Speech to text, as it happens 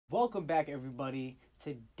Welcome back, everybody.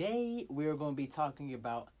 Today, we are going to be talking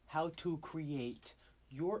about how to create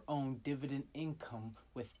your own dividend income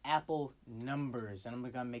with Apple numbers. And I'm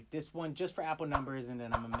going to make this one just for Apple numbers, and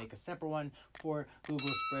then I'm going to make a separate one for Google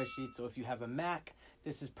Spreadsheets. So if you have a Mac,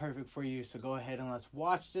 this is perfect for you. So go ahead and let's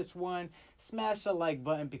watch this one. Smash the like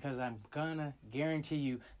button because I'm going to guarantee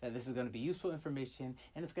you that this is going to be useful information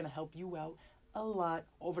and it's going to help you out a lot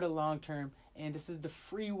over the long term. And this is the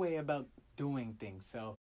free way about doing things.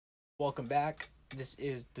 So welcome back. This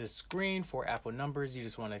is the screen for Apple numbers. You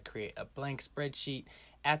just want to create a blank spreadsheet.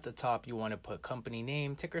 At the top, you want to put company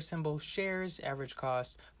name, ticker symbol, shares, average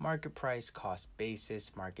cost, market price, cost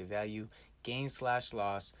basis, market value,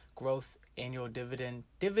 gain/loss, growth, annual dividend,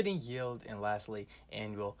 dividend yield, and lastly,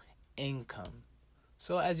 annual income.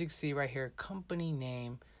 So as you can see right here, company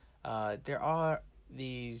name, there are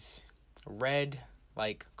these red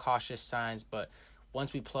like cautious signs, but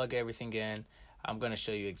once we plug everything in, I'm going to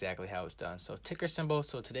show you exactly how it's done. So ticker symbol.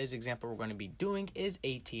 So today's example we're going to be doing is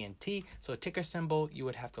AT&T. So ticker symbol, you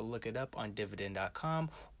would have to look it up on Dividend.com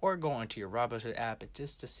or go onto your Robhood app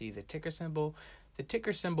just to see the ticker symbol. The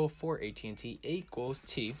ticker symbol for AT&T equals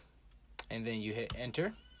T. And then you hit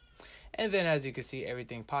enter. And then as you can see,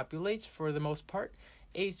 everything populates for the most part.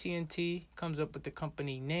 AT&T comes up with the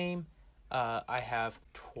company name. I have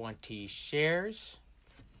 20 shares.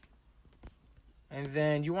 And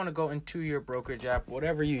then you want to go into your brokerage app,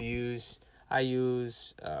 whatever you use. I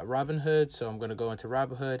use Robinhood, so I'm going to go into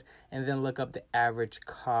Robinhood and then look up the average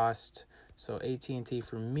cost. So AT&T,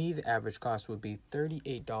 for me, the average cost would be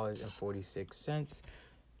 $38.46.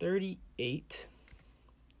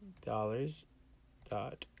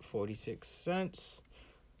 $38.46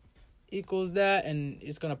 equals that, and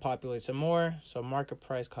it's going to populate some more. So market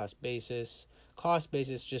price, cost basis. Cost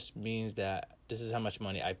basis just means that this is how much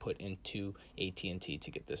money I put into AT&T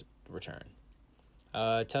to get this return.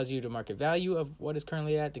 It tells you the market value of what is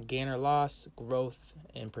currently at, the gain or loss, growth,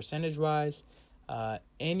 and percentage-wise.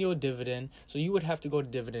 Annual dividend. So you would have to go to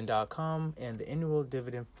Dividend.com, and the annual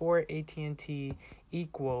dividend for AT&T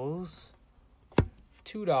equals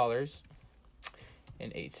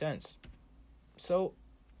 $2.08. So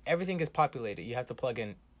everything is populated. You have to plug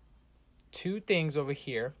in three things over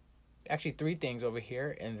here,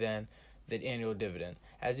 and then the annual dividend.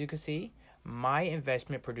 As you can see, my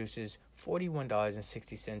investment produces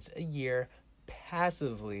 $41.60 a year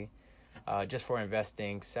passively, just for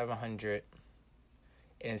investing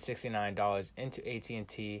 $769 into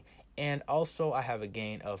AT&T, and also I have a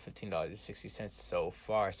gain of $15.60 so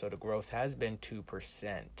far. So the growth has been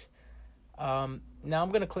 2%. Now I'm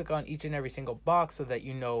going to click on each and every single box so that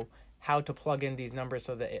you know how to plug in these numbers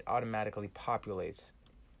so that it automatically populates.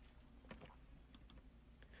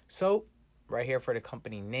 So right here for the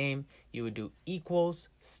company name, you would do equals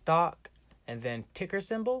stock and then ticker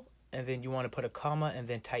symbol, and then you want to put a comma and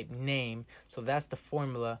then type name. So that's the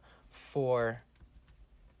formula for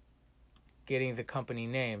getting the company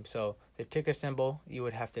name. So the ticker symbol, you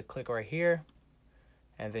would have to click right here,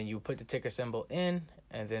 and then you put the ticker symbol in,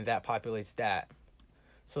 and then that populates that.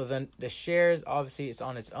 So then the shares, obviously it's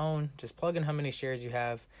on its own. Just plug in how many shares you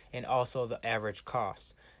have and also the average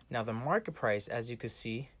cost. Now the market price, as you can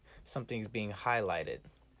see, something's being highlighted.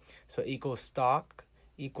 So equals stock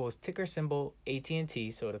equals ticker symbol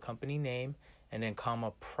AT&T, so the company name, and then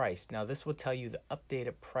comma price. Now this will tell you the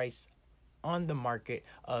updated price on the market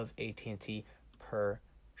of AT&T per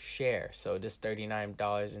share. So this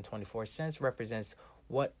 $39.24 represents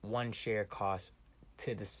what one share costs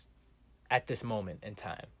to this at this moment in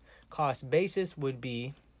time. Cost basis would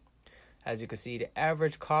be, as you can see, the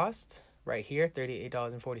average cost right here,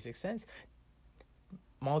 $38.46,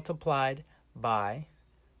 multiplied by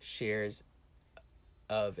shares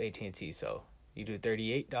of AT&T. So you do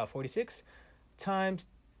 $38.46 times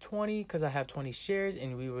 20, because I have 20 shares,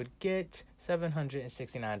 and we would get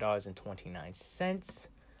 $769.29.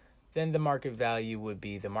 Then the market value would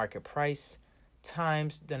be the market price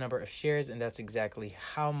times the number of shares, and that's exactly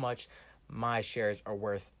how much my shares are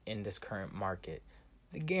worth in this current market.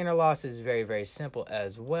 The gain or loss is very, very simple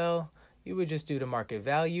as well. You would just do the market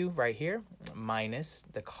value right here minus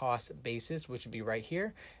the cost basis, which would be right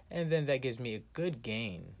here, and then that gives me a good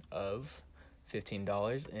gain of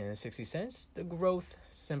 $15.60. The growth,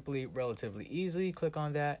 simply relatively easily, click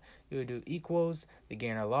on that. You would do equals the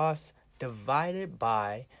gain or loss divided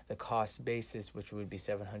by the cost basis, which would be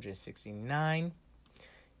 $769,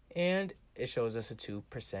 and it shows us a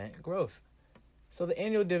 2% growth. So the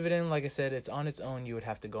annual dividend, like I said, it's on its own. You would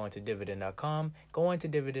have to go into Dividend.com. Go into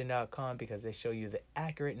Dividend.com because they show you the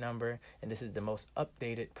accurate number, and this is the most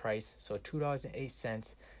updated price. So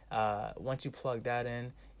 $2.08. Once you plug that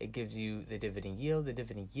in, it gives you the dividend yield. The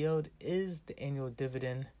dividend yield is the annual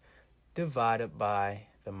dividend divided by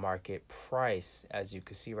the market price. As you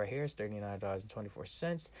can see right here, it's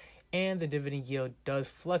 $39.24. And the dividend yield does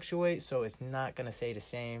fluctuate, so it's not going to stay the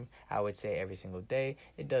same, I would say, every single day.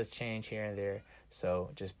 It does change here and there,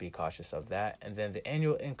 so just be cautious of that. And then the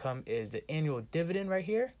annual income is the annual dividend right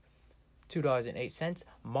here, $2.08,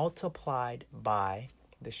 multiplied by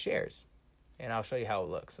the shares. And I'll show you how it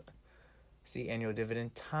looks. See, annual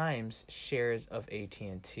dividend times shares of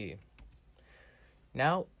AT&T.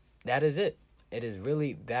 Now, that is it. It is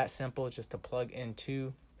really that simple, just to plug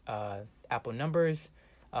into Apple numbers.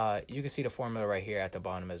 You can see the formula right here at the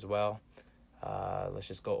bottom as well. Let's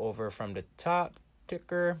just go over from the top.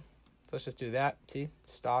 Ticker. So let's just do that. See,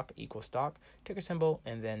 stock equals stock, ticker symbol,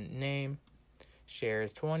 and then name,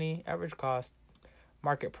 shares 20, average cost,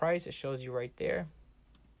 market price. It shows you right there.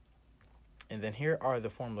 And then here are the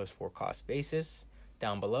formulas for cost basis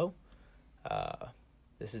down below.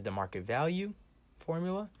 This is the market value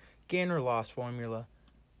formula, gain or loss formula,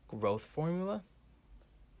 growth formula.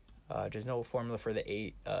 There's no formula for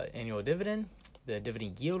the annual dividend. The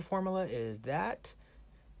dividend yield formula is that.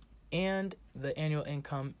 And the annual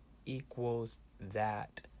income equals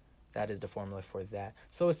that. That is the formula for that.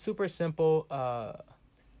 So it's super simple.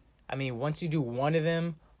 I mean, once you do one of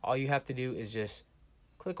them, all you have to do is just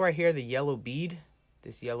click right here, the yellow bead,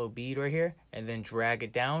 this yellow bead right here, and then drag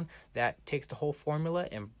it down. That takes the whole formula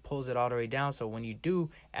and pulls it all the way down. So when you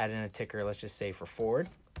do add in a ticker, let's just say for Ford,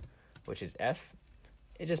 which is F,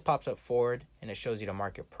 it just pops up Ford and it shows you the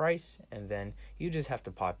market price, and then you just have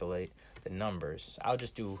to populate the numbers. I'll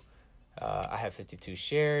just do, I have 52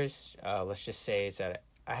 shares. Let's just say it's at,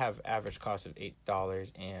 I have average cost of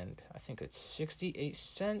 $8 and I think it's 68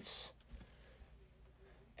 cents.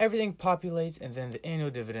 Everything populates, and then the annual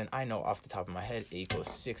dividend, I know off the top of my head, equals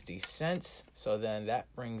 60 cents. So then that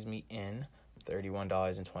brings me in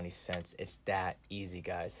 $31.20. It's that easy,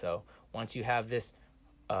 guys. So once you have this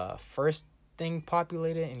first thing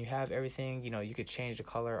populated and you have everything, you could change the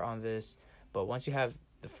color on this, but once you have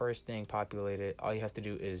the first thing populated, all you have to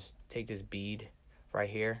do is take this bead right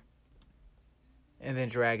here and then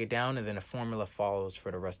drag it down, and then a formula follows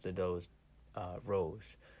for the rest of those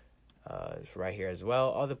rows. It's right here as well.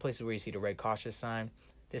 All the places where you see the red cautious sign,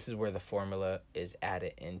 this is where the formula is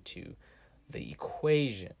added into the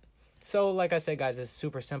equation. So like I said, guys, it's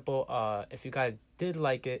super simple. If you guys did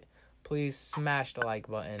like it, please smash the like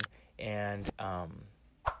button. And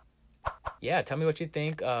yeah, tell me what you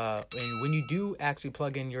think. And when you do actually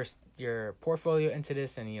plug in your portfolio into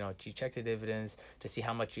this, and you check the dividends to see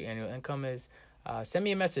how much your annual income is, send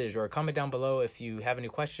me a message or comment down below if you have any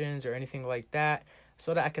questions or anything like that,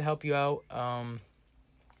 so that I can help you out.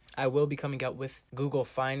 I will be coming out with Google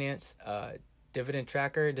Finance dividend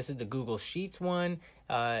tracker. This is the Google Sheets one,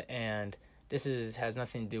 and this has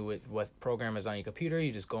nothing to do with what program is on your computer.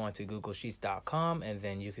 You just go onto googlesheets.com and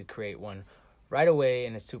then you could create one right away,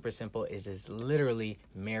 and it's super simple. It's just literally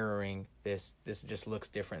mirroring this. This just looks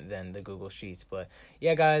different than the Google Sheets. But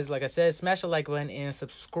yeah, guys, like I said, smash the like button and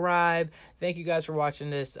subscribe. Thank you guys for watching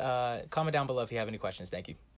this. Comment down below if you have any questions. Thank you.